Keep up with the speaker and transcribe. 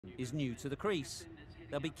is new to the crease.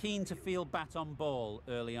 They'll be keen to feel bat on ball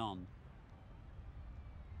early on.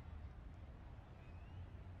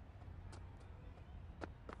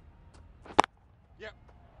 Yep.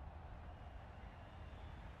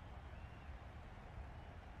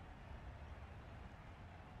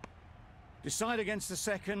 Decide against the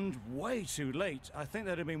second, way too late. I think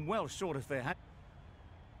they'd have been well short if they had.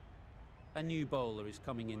 A new bowler is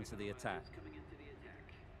coming into the attack.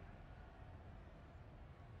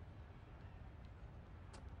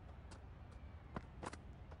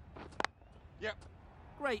 Yep.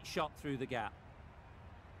 Great shot through the gap.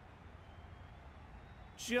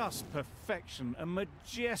 Just perfection, a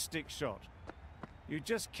majestic shot. You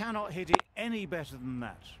just cannot hit it any better than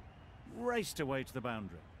that. Raced away to the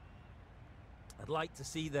boundary. I'd like to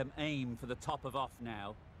see them aim for the top of off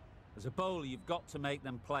now. As a bowler, you've got to make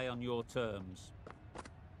them play on your terms.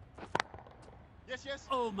 Yes, yes.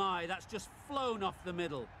 Oh my, that's just flown off the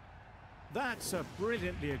middle. That's a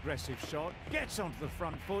brilliantly aggressive shot. Gets onto the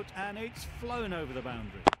front foot and it's flown over the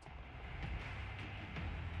boundary.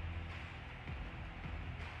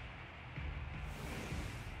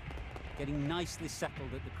 Getting nicely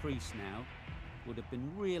settled at the crease now. Would have been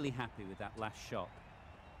really happy with that last shot.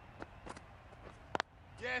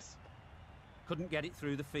 Yes. Couldn't get it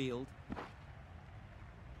through the field.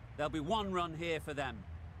 There'll be one run here for them.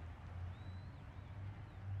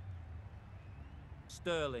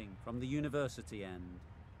 Sterling from the university end.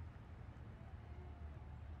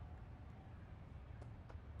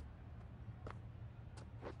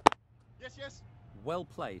 Yes, yes. Well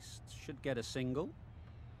placed. Should get a single.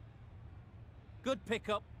 Good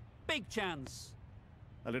pickup. Big chance.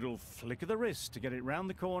 A little flick of the wrist to get it round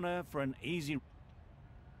the corner for an easy...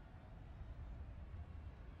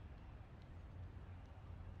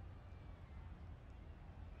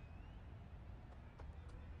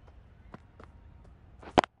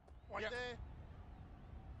 Right there.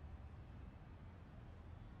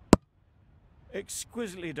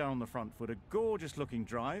 Exquisitely down the front foot. A gorgeous looking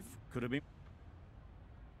drive. Could have been...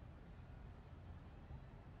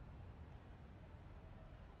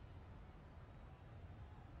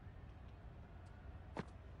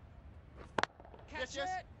 Yes, yes.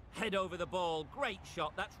 Head over the ball. Great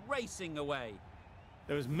shot. That's racing away.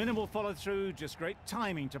 There was minimal follow through, just great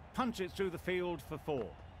timing to punch it through the field for 4.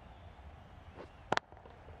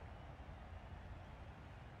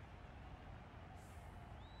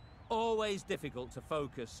 Always difficult to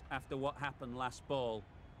focus after what happened last ball.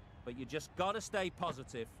 But you just got to stay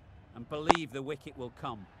positive and believe the wicket will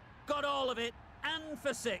come. Got all of it, and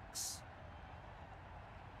for 6.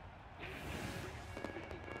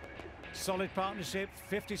 Solid partnership,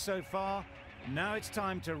 50 so far. Now it's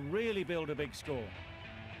time to really build a big score.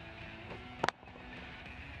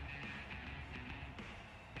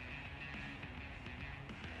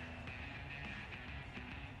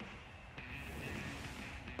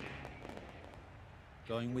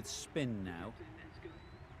 Going with spin now.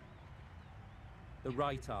 The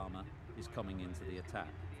right armour is coming into the attack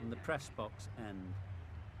from the press box end.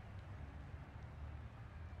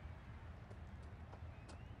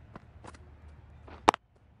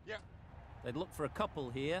 Yep. They'd look for a couple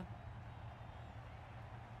here.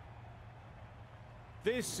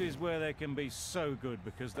 This is where they can be so good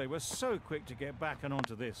because they were so quick to get back and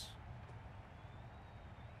onto this.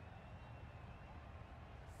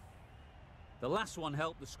 The last one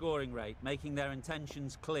helped the scoring rate, making their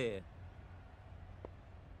intentions clear.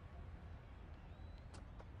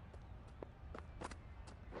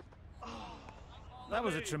 That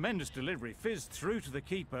was a tremendous delivery. Fizzed through to the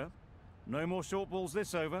keeper. No more short balls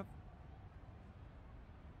this over.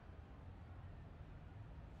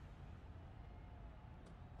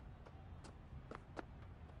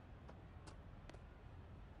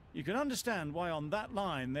 You can understand why on that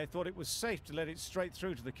line they thought it was safe to let it straight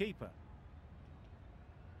through to the keeper.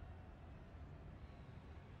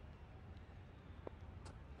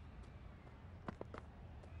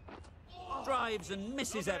 Drives and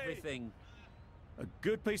misses everything. A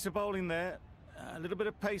good piece of bowling there. A little bit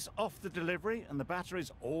of pace off the delivery and the batter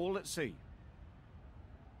is all at sea.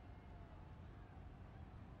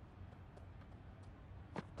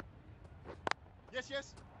 Yes,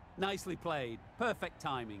 yes. Nicely played. Perfect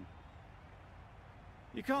timing.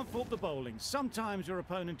 You can't fault the bowling. Sometimes your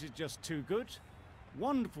opponent is just too good.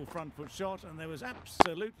 Wonderful front foot shot and there was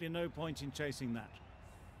absolutely no point in chasing that.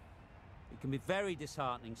 It can be very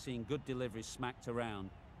disheartening seeing good deliveries smacked around.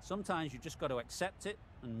 Sometimes you've just got to accept it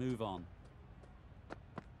and move on.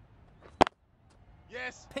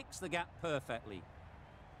 Yes. Picks the gap perfectly.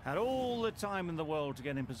 Had all the time in the world to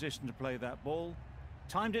get in position to play that ball.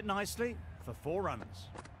 Timed it nicely for 4 runs.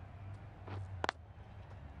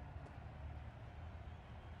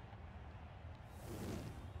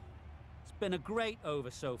 Been a great over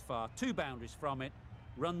so far. 2 boundaries from it.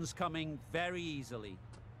 Runs coming very easily.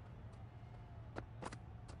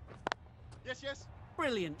 Yes, yes.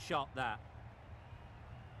 Brilliant shot, that.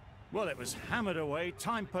 Well, it was hammered away,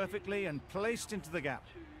 timed perfectly and placed into the gap.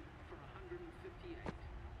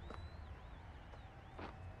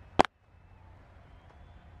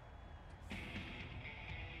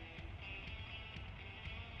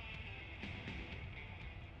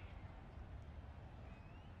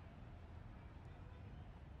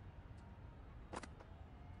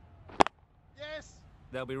 Yes.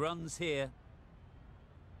 There'll be runs here.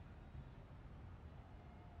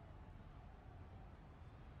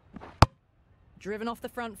 Driven off the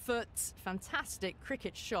front foot. Fantastic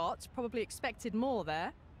cricket shot. Probably expected more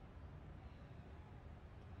there.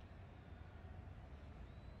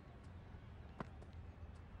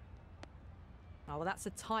 Oh, well, that's a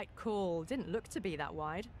tight call. Didn't look to be that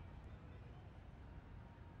wide.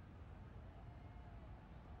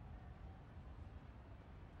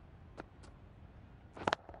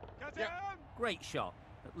 Cut Yep. him. Great shot.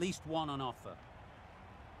 At least one on offer.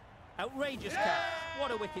 Outrageous catch. What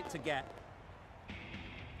a wicket to get.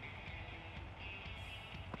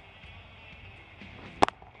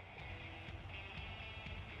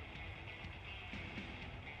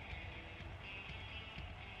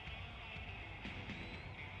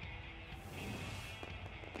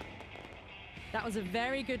 That was a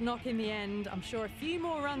very good knock in the end. I'm sure a few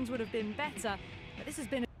more runs would have been better, but this has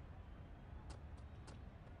been...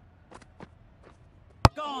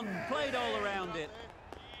 Gone. Played all around it.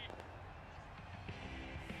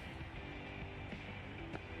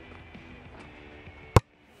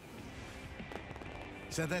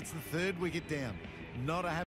 So that's the 3rd wicket down. Not a